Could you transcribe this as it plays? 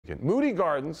weekend. Moody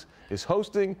Gardens is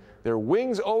hosting their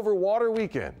Wings Over Water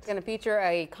weekend. It's going to feature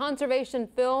a conservation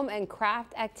film and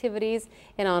craft activities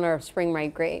in honor of spring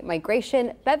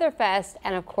migration, Featherfest,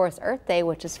 and of course Earth Day,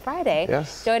 which is Friday.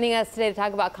 Yes. Joining us today to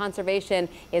talk about conservation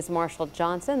is Marshall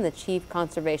Johnson, the Chief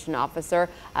Conservation Officer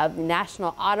of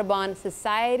National Audubon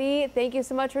Society. Thank you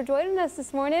so much for joining us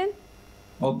this morning.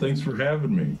 Well, thanks for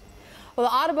having me. Well,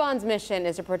 the Audubon's mission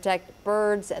is to protect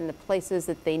birds and the places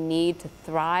that they need to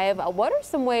thrive. What are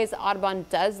some ways Audubon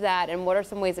does that, and what are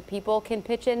some ways that people can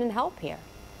pitch in and help here?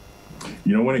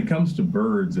 You know, when it comes to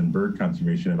birds and bird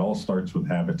conservation, it all starts with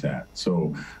habitat.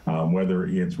 So whether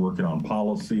it's working on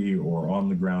policy or on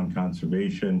the ground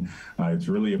conservation, it's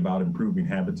really about improving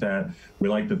habitat. We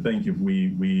like to think if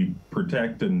we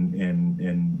protect and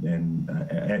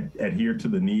adhere to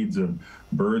the needs of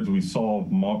birds, we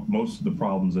solve most of the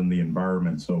problems in the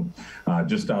environment. So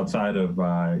just outside of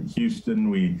Houston,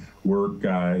 we work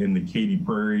in the Katy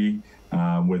Prairie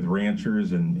with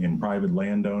ranchers and private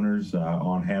landowners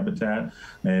on habitat,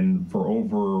 and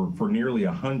for nearly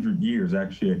 100 years,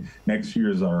 actually next year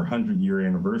is our 100-year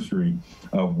anniversary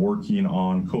of working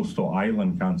on coastal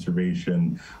island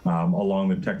conservation along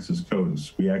the Texas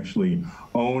coast. We actually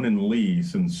own and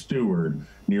lease and steward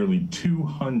nearly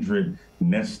 200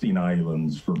 nesting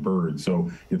islands for birds. So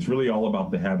it's really all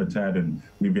about the habitat, and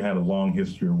we've had a long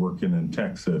history of working in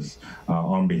Texas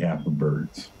on behalf of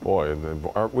birds. Boy, and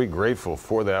aren't we grateful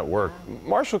for that work.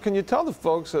 Marshall, can you tell the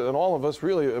folks and all of us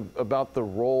really about the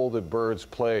role that birds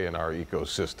play in our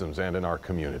ecosystems and in our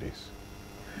communities?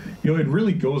 You know, it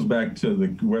really goes back to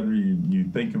whether you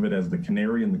think of it as the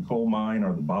canary in the coal mine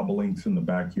or the bobolinks in the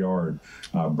backyard.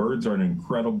 Birds are an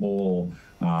incredible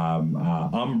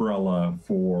umbrella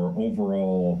for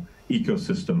overall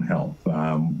ecosystem health.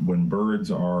 When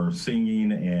birds are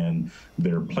singing and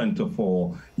they're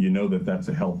plentiful, you know that that's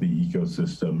a healthy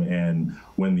ecosystem. And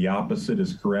when the opposite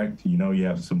is correct, you know you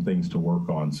have some things to work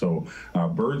on. So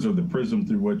birds are the prism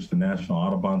through which the National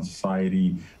Audubon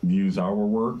Society views our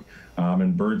work.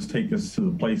 And birds take us to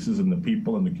the places and the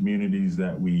people and the communities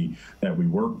that we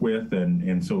work with.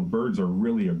 And so birds are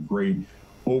really a great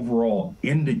overall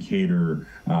indicator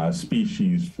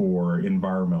species for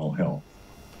environmental health.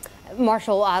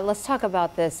 Marshall, let's talk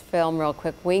about this film real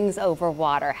quick, Wings Over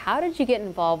Water. How did you get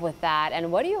involved with that,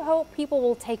 and what do you hope people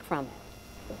will take from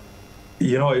it?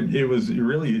 You know, it was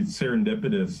really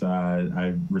serendipitous.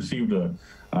 I received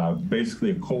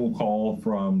basically a cold call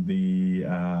from the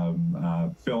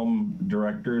film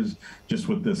directors just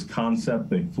with this concept.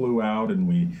 They flew out and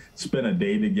we spent a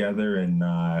day together, and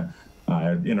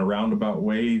in a roundabout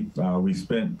way, we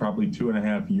spent probably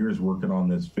 2.5 years working on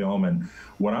this film. And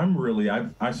what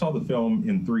I saw the film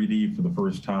in 3D for the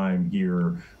first time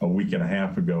here a week and a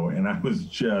half ago, and I was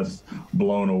just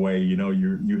blown away. You know,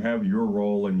 you have your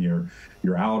role, and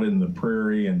you're out in the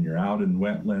prairie and you're out in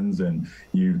wetlands, and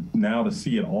now to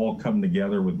see it all come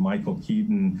together with Michael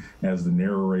Keaton as the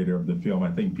narrator of the film,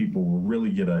 I think people will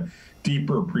really get a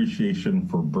deeper appreciation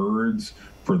for birds,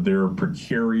 for their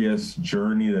precarious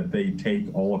journey that they take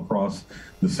all across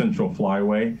the Central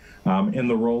Flyway, and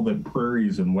the role that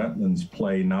prairies and wetlands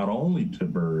play not only to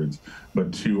birds,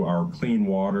 but to our clean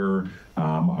water,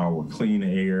 our clean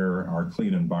air, our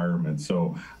clean environment.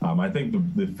 So I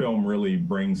think the film really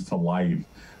brings to life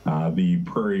the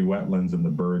prairie wetlands and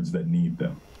the birds that need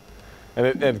them.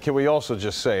 And can we also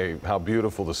just say how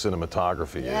beautiful the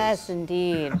cinematography is? Yes,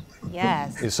 indeed.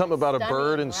 Yes. There's something about a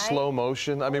bird in right? slow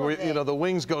motion. I mean, you know, the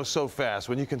wings go so fast.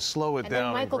 When you can slow it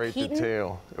down in great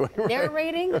detail.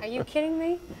 Narrating? Are you kidding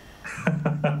me?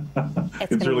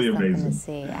 It's really amazing to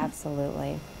see.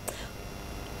 Absolutely.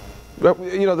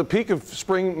 You know, the peak of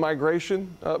spring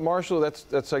migration, Marshall,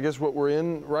 that's I guess what we're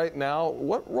in right now.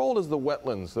 What role does the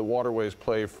wetlands, the waterways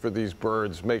play for these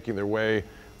birds making their way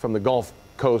from the Gulf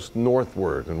Coast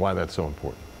northward, and why that's so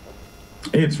important?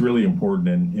 It's really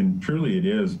important, and truly it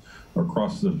is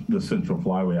across the Central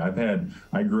Flyway.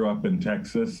 I grew up in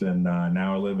Texas, and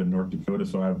now I live in North Dakota,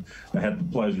 so I had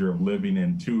the pleasure of living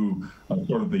in two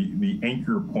sort of the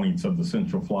anchor points of the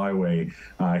Central Flyway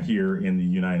here in the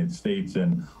United States.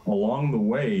 And along the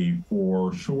way,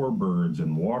 for shorebirds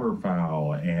and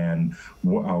waterfowl and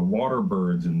water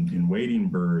birds and wading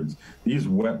birds, these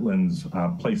wetlands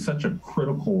play such a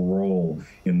critical role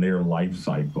in their life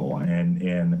cycle,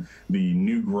 and the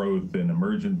new growth and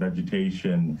emergent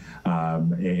vegetation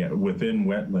within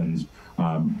wetlands.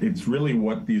 It's really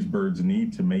what these birds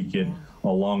need to make it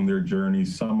along their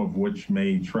journeys, some of which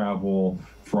may travel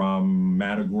from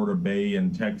Matagorda Bay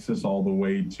in Texas all the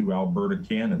way to Alberta,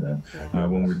 Canada,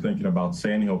 when we're thinking about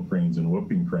sandhill cranes and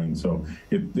whooping cranes. So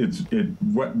the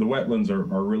wetlands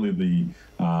are really the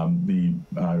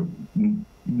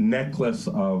necklace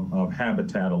of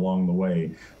habitat along the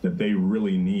way that they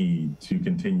really need to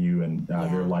continue in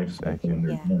their life cycle and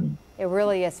their journey. It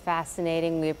really is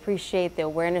fascinating. We appreciate the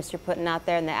awareness you're putting out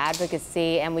there and the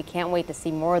advocacy, and we can't wait to see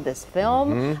more of this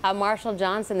film. Marshall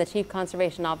Johnson, the Chief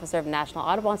Conservation Officer of National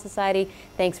Audubon Society,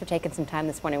 thanks for taking some time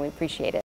this morning. We appreciate it.